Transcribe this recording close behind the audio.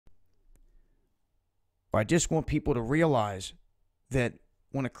But I just want people to realize that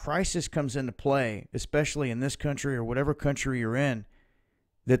when a crisis comes into play, especially in this country or whatever country you're in,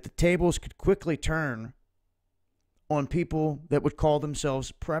 that the tables could quickly turn on people that would call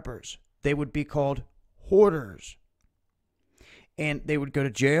themselves preppers. They would be called hoarders. And they would go to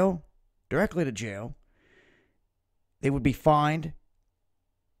jail, directly to jail. They would be fined,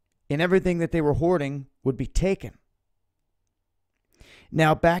 and everything that they were hoarding would be taken.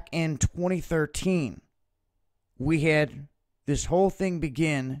 Now, back in 2013, we had this whole thing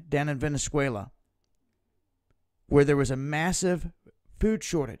begin down in Venezuela, where there was a massive food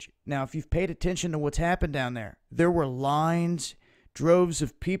shortage. Now, if you've paid attention to what's happened down there, there were lines, droves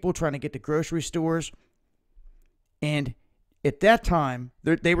of people trying to get to grocery stores. And at that time,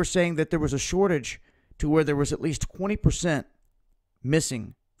 they were saying that there was a shortage to where there was at least 20%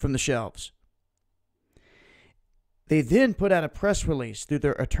 missing from the shelves. They then put out a press release through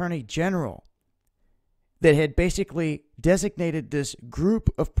their Attorney General that had basically designated this group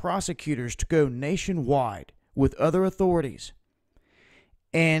of prosecutors to go nationwide with other authorities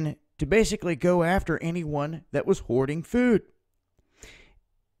and to basically go after anyone that was hoarding food.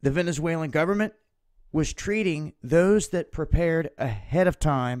 The Venezuelan government was treating those that prepared ahead of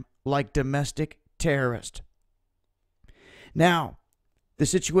time like domestic terrorists. Now, the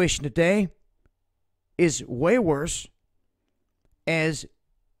situation today is way worse, as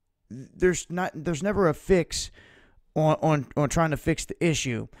there's never a fix on trying to fix the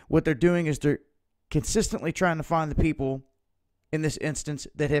issue. What they're doing is they're consistently trying to find the people, in this instance,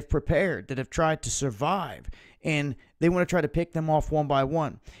 that have prepared, that have tried to survive, and they want to try to pick them off one by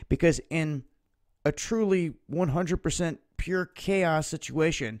one, because in a truly 100% pure chaos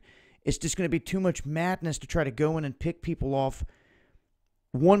situation, it's just going to be too much madness to try to go in and pick people off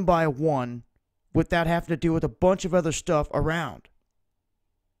one by one without having to deal with a bunch of other stuff around.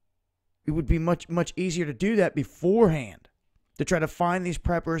 It would be much, much easier to do that beforehand, to try to find these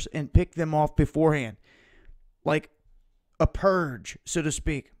preppers and pick them off beforehand, like a purge, so to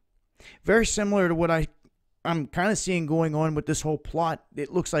speak. Very similar to what I'm kind of seeing going on with this whole plot.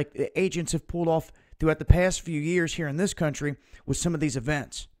 It looks like the agents have pulled off throughout the past few years here in this country with some of these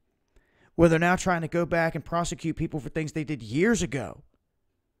events, where they're now trying to go back and prosecute people for things they did years ago.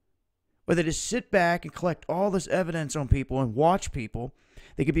 Where they just sit back and collect all this evidence on people and watch people.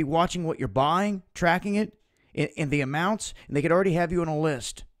 They could be watching what you're buying, tracking it, in the amounts, and they could already have you on a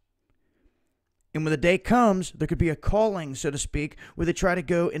list. And when the day comes, there could be a calling, so to speak, where they try to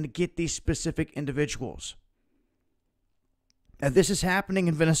go and get these specific individuals. Now, this is happening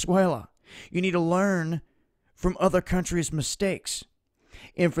in Venezuela. You need to learn from other countries' mistakes.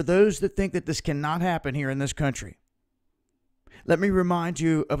 And for those that think that this cannot happen here in this country, let me remind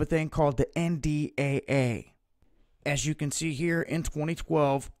you of a thing called the NDAA. As you can see here, in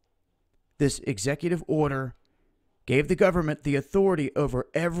 2012, this executive order gave the government the authority over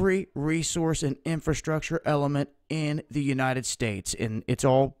every resource and infrastructure element in the United States. And it's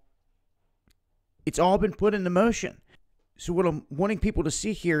all been put into motion. So what I'm wanting people to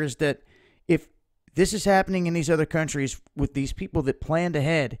see here is that if this is happening in these other countries with these people that planned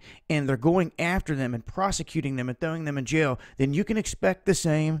ahead and they're going after them and prosecuting them and throwing them in jail, then you can expect the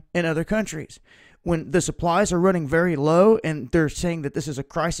same in other countries. When the supplies are running very low and they're saying that this is a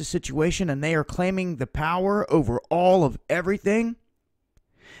crisis situation and they are claiming the power over all of everything,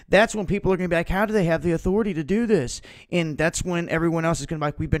 that's when people are going to be like, how do they have the authority to do this? And that's when everyone else is going to be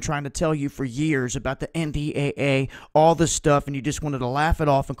like, we've been trying to tell you for years about the NDAA, all this stuff, and you just wanted to laugh it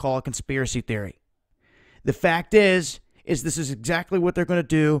off and call it conspiracy theory. The fact is this is exactly what they're going to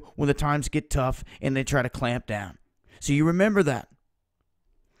do when the times get tough and they try to clamp down. So you remember that.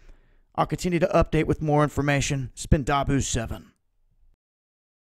 I'll continue to update with more information. It's been Dabu7.